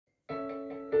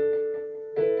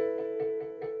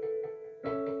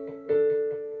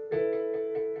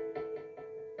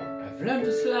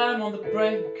to slam on the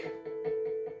brake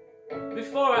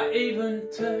before I even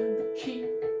turned the key,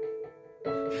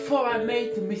 before I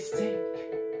made the mistake,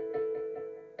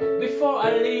 before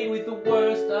I lead with the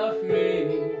worst of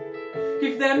me.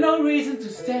 If there's no reason to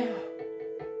stare,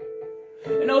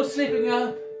 and no slipping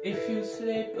up if you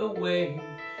slip away.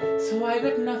 So I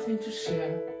got nothing to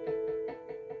share,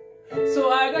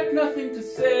 so I got nothing to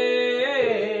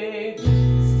say.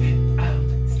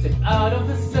 Step out of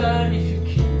the sun if you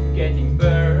keep getting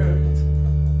burned.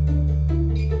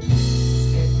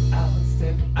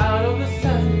 Step out of the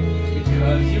sun,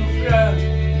 because you've learned,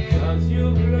 because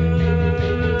you've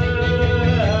learned.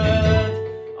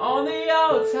 On the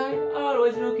outside,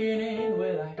 always looking in,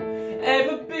 will I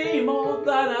ever be more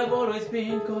than I've always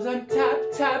been? Cause I'm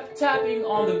tapping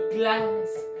on the glass,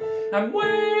 I'm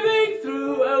waving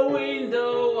through a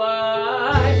window.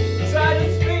 I try to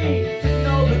speak,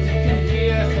 nobody can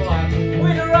hear, so I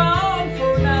wait around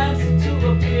for an answer to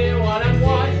appear while I'm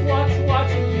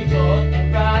watching people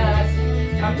pass.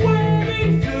 I'm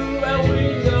waving through a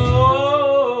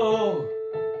window.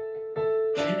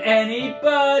 Can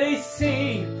anybody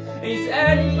see? Is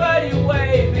anybody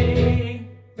waving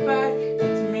back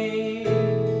to me?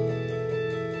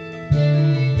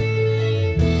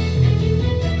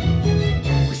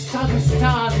 We start with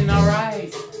stars in our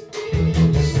eyes,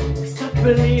 we start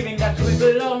believing that we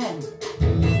belong,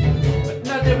 but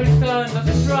not every sun does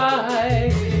it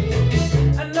rise,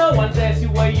 and no one tells you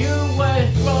where you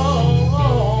went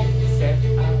wrong. Step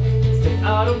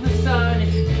out of the sun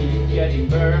if you keep getting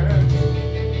burned.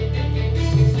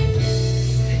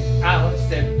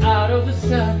 Step out of the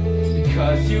sun,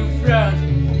 because you've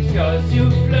learned, because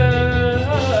you've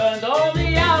learned. On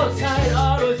the outside,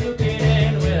 always looking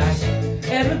in, will I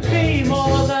ever be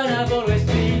more than I've always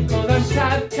been? Cause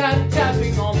I'm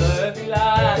tapping on the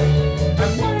glass,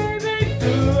 I'm waving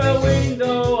through a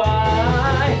window.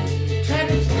 I try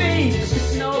to speak,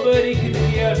 but nobody can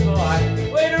hear, so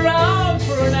I wait around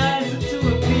for an answer to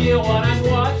appear while I'm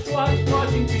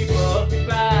watching people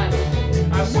pass.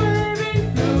 I'm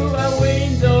waving through a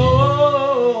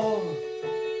window.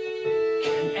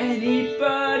 Can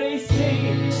anybody see?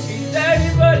 Is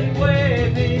anybody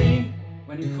waving?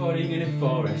 When you're falling in a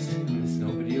forest and there's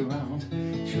nobody around, do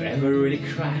you ever really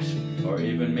crash or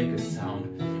even make a sound?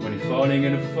 When you're falling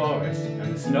in a forest and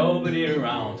there's nobody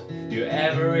around, do you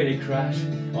ever really crash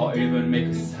or even make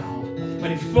a sound?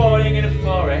 When you're falling in a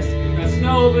forest and there's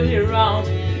nobody around,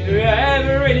 do you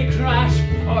ever really crash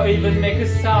or even make a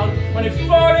sound? When you're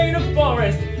falling in a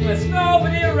forest and there's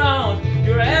nobody around,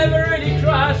 do you ever really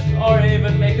crash or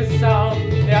even make a sound?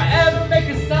 Did I ever make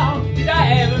a sound? Did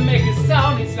I ever make a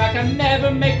sound? It's like I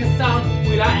never make a sound.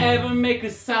 Will I ever make a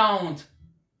sound?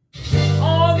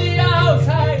 On the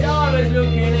outside, always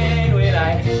looking in, will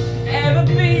I ever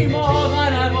be more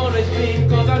than I've always been?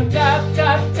 Cause I'm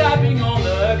tapping on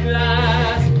the glass,